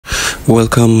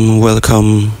Welcome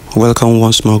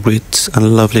once more, great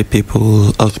and lovely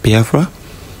people of Biafra.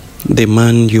 The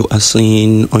man you are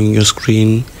seeing on your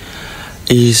screen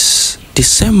is the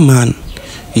same man,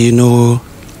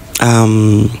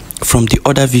 from the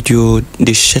other video,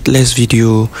 the shirtless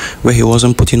video where he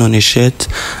wasn't putting on a shirt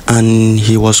and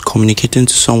he was communicating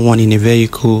to someone in a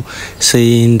vehicle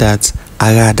saying that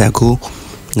Aradago,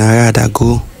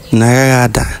 Naradago,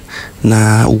 Narada,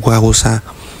 na Uguarosa,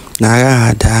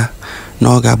 Narada.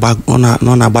 No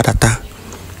na badata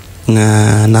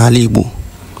na alibu.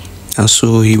 And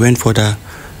so he went for the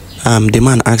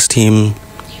man asked him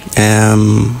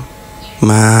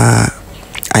ma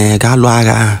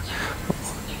ayagaluaga.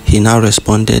 He now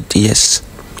responded yes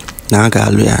na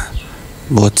galuya,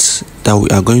 but that we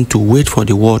are going to wait for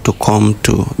the war to come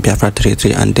to Biafra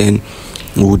territory and then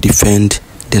we will defend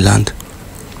the land.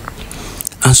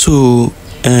 And so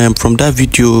from that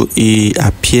video it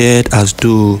appeared as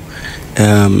though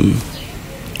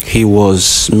he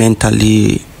was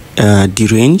mentally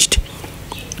deranged,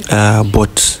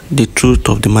 but the truth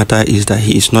of the matter is that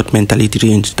he is not mentally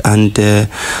deranged. And I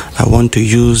want to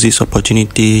use this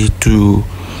opportunity to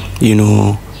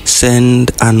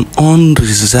send an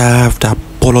unreserved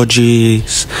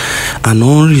apologies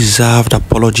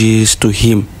to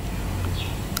him.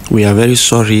 We are very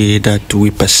sorry that we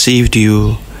perceived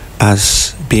you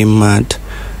as being mad.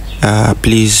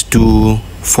 Please do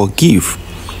forgive.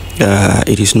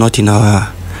 It is not in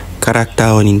our character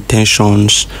or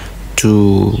intentions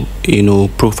to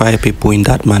profile people in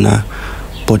that manner,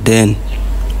 but then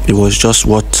it was just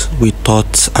what we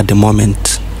thought at the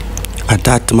moment, at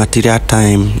that material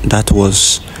time. That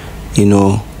was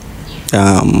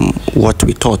what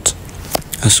we thought.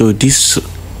 And so this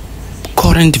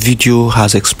current video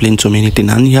has explained so many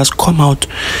things, and he has come out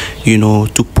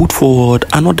to put forward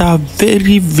another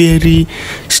very, very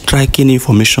striking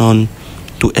information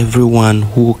to everyone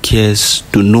who cares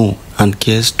to know and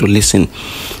cares to listen.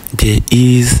 There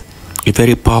is a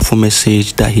very powerful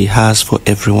message that he has for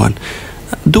everyone.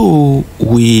 Though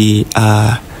we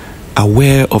are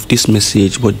aware of this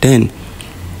message, but then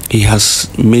he has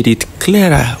made it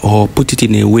clearer or put it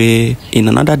in a way, in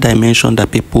another dimension, that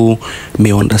people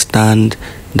may understand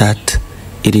that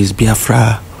it is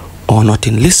Biafra or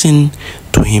nothing. Listen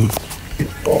to him.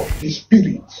 Of the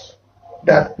spirits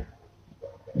that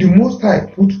the Most High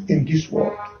put in this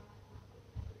world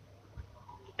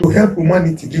to help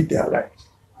humanity live their lives.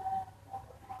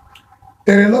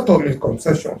 There are a lot of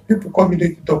misconceptions. People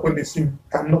communicate it up when they say,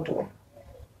 I'm not one.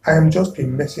 I am just a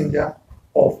messenger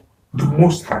of the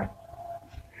Most High.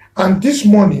 And this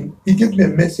morning, he gave me a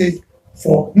message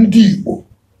for Ndibo.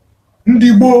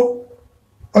 Ndibo,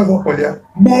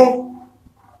 Bo,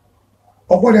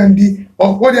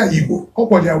 Okolia Igbo,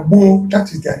 Okolia Bo, that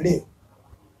is their name.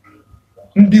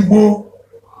 Ndibo,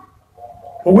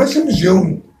 Owesim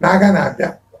Zion, Naga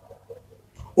Nabia.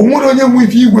 Omonoye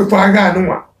Mwifi Igwe for Aga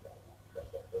Nua.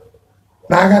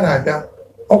 Naga Nabia,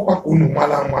 Okakunu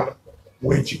Mala,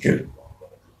 Wejikil.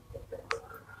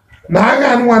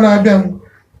 Naga Nua Nabia.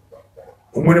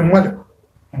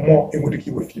 More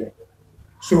with you.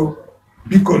 So,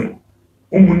 Bikon,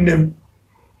 Umunem,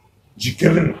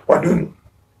 Jikelen, Wadun.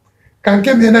 Can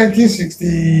came in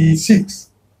 1966.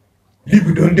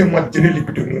 Libidon dem what Jenny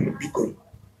Libidon Bikon.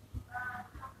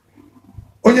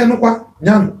 Oyanukwa,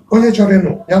 Yan,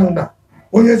 Oyachoreno, Yanuna,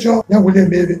 Oyacho, Yawule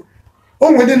baby.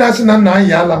 Oh, when the national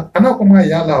Yala, Anakoma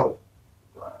Yala,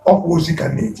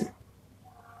 Opposite nature.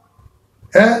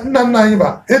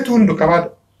 Nana, Etun do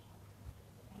Cavado.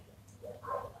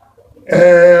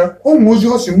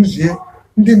 Almost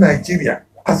in Nigeria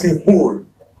as a whole.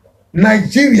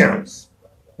 Nigerians,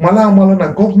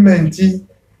 Malana government,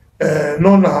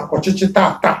 nona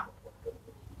Ochichitata,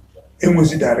 in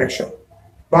was the direction.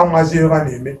 Bamazira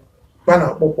name,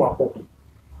 Bana Popo,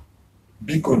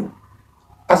 Beacon.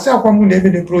 I say, I'm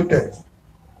name the protest.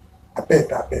 I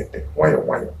bet,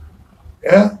 why?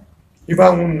 If I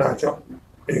won't natural,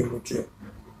 a routine.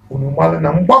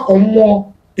 Unumalana, Mbako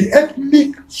more. The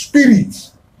ethnic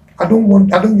spirits, I don't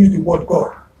use the word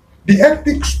God. The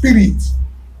ethnic spirits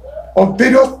of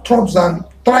various tribes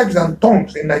and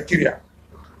tongues in Nigeria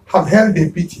have held a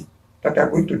meeting that they are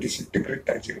going to disintegrate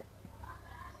Nigeria.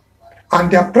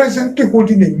 And they are presently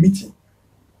holding a meeting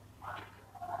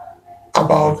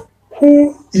about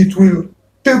who it will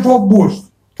favor most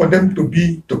for them to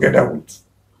be together with.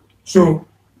 So,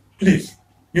 please,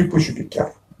 you should be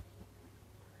careful.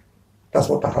 That's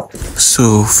what I have to do.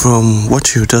 So, from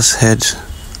what you just heard,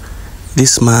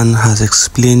 this man has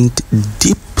explained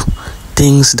deep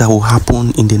things that will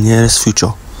happen in the nearest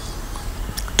future.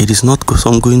 It is not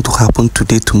going to happen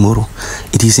today, tomorrow.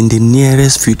 It is in the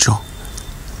nearest future.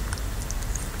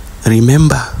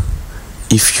 Remember,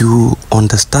 if you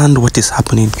understand what is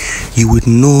happening, you would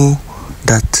know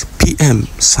that PM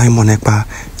Simon Ekpa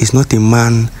is not a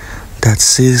man that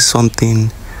says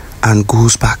something and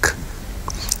goes back.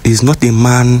 He's not a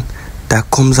man that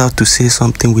comes out to say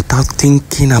something without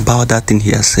thinking about that thing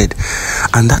he has said.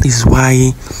 And that is why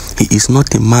he is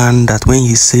not a man that when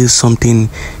he says something,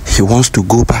 he wants to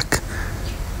go back.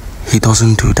 He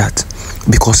doesn't do that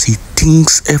because he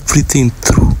thinks everything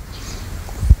through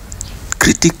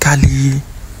critically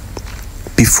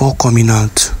before coming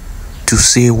out to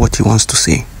say what he wants to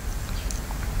say.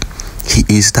 He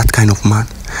is that kind of man.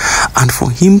 And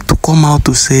for him to come out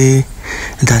to say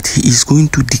that he is going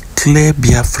to declare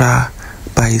Biafra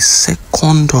by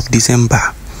 2nd of December,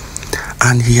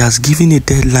 and he has given a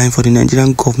deadline for the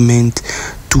Nigerian government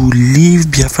to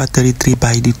leave Biafra territory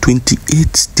by the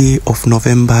 28th day of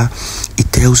November,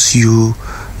 it tells you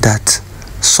that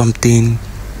something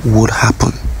would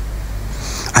happen.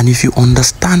 And if you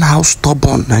understand how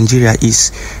stubborn Nigeria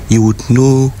is, you would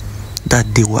know that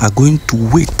they are going to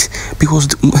wait, because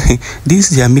this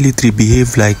their military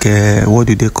behave like what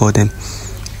do they call them,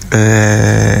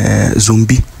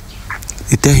 zombie.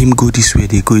 They tell him go this way,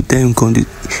 they go. They tell him go this.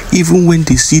 Even when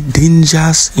they see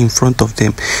dangers in front of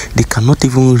them, they cannot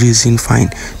even reason fine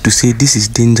to say this is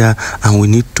danger and we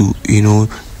need to,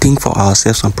 think for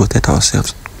ourselves and protect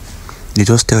ourselves. They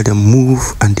just tell them move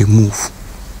and they move.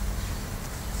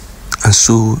 And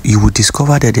so you will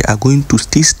discover that they are going to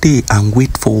stay and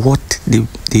wait for what the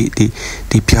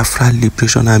Biafra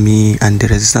Liberation Army and the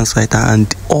resistance fighter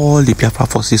and all the Biafra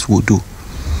forces will do.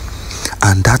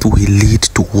 And that will lead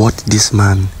to what this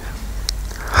man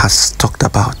has talked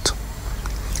about.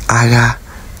 Aga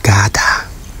Gada.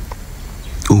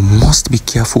 You must be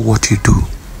careful what you do.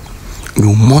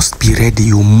 You must be ready.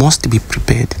 You must be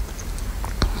prepared.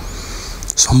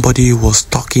 Somebody was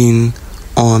talking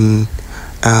on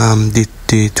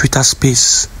the Twitter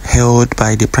space held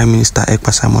by the Prime Minister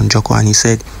Ekpa Simon Joko, and he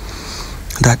said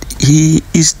that he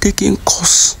is taking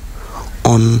course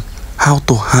on how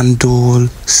to handle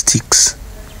sticks.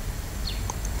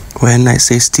 When I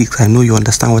say sticks, I know you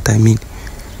understand what I mean.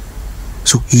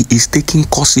 So he is taking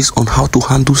courses on how to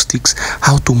handle sticks,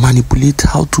 how to manipulate,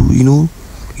 how to,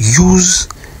 use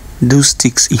those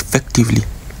sticks effectively.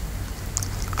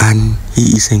 And he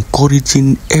is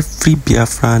encouraging every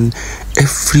Biafran,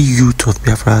 every youth of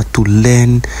Biafra to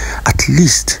learn at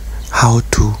least how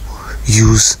to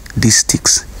use these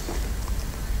sticks.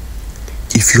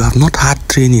 If you have not had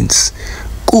trainings,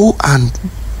 go, and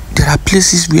there are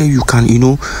places where you can,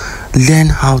 learn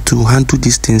how to handle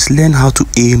these things, learn how to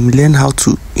aim, learn how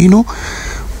to,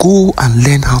 go and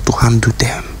learn how to handle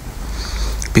them.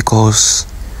 Because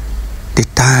the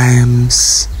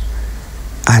times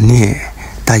are near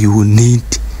that you will need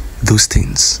those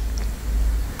things.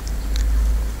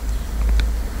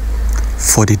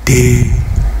 For the day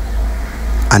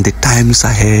and the times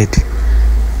ahead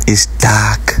is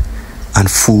dark and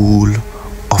full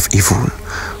of evil.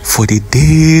 For the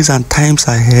days and times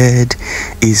ahead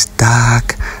is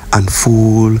dark and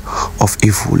full of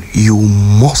evil. You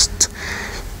must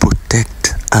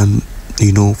protect and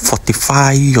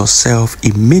fortify yourself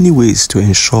in many ways to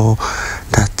ensure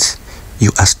that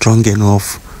you are strong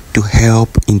enough to help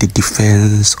in the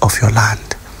defense of your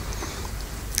land.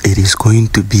 It is going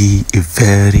to be a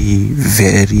very,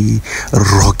 very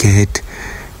rugged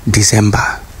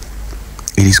December.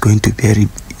 It's going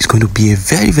to be a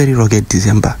very, very rugged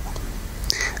December.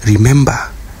 Remember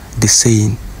the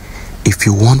saying, if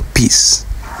you want peace,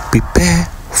 prepare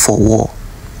for war.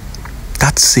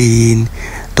 That saying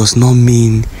does not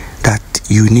mean that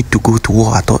you need to go to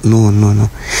war at all. No.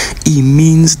 It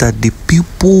means that the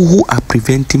people who are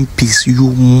preventing peace,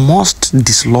 you must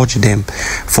dislodge them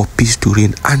for peace to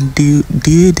reign. And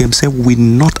they themselves will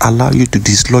not allow you to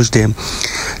dislodge them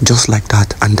just like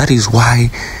that. And that is why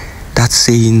that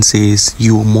saying says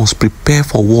you must prepare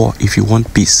for war if you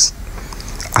want peace.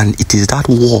 And it is that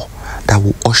war that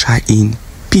will usher in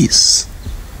peace.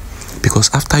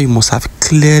 Because after you must have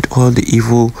cleared all the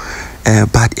evil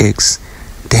bad eggs,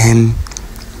 then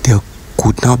there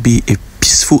could now be a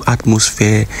peaceful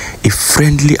atmosphere, a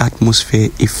friendly atmosphere,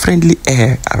 a friendly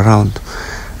air around.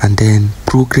 And then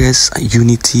progress and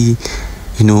unity,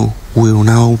 will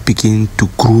now begin to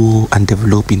grow and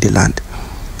develop in the land.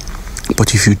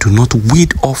 But if you do not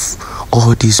weed off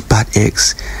all these bad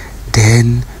eggs,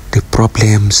 then the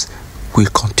problems will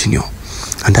continue.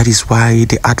 And that is why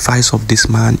the advice of this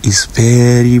man is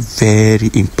very, very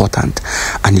important.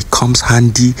 And it comes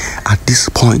handy at this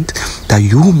point that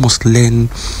you must learn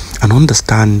and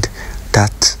understand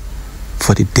that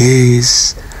for the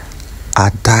days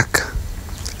are dark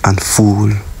and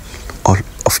full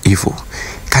evil.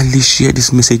 Kindly share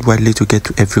this message widely to get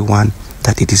to everyone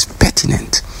that it is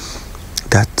pertinent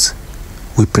that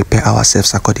we prepare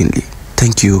ourselves accordingly.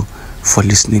 Thank you for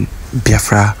listening.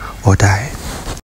 Biafra or die.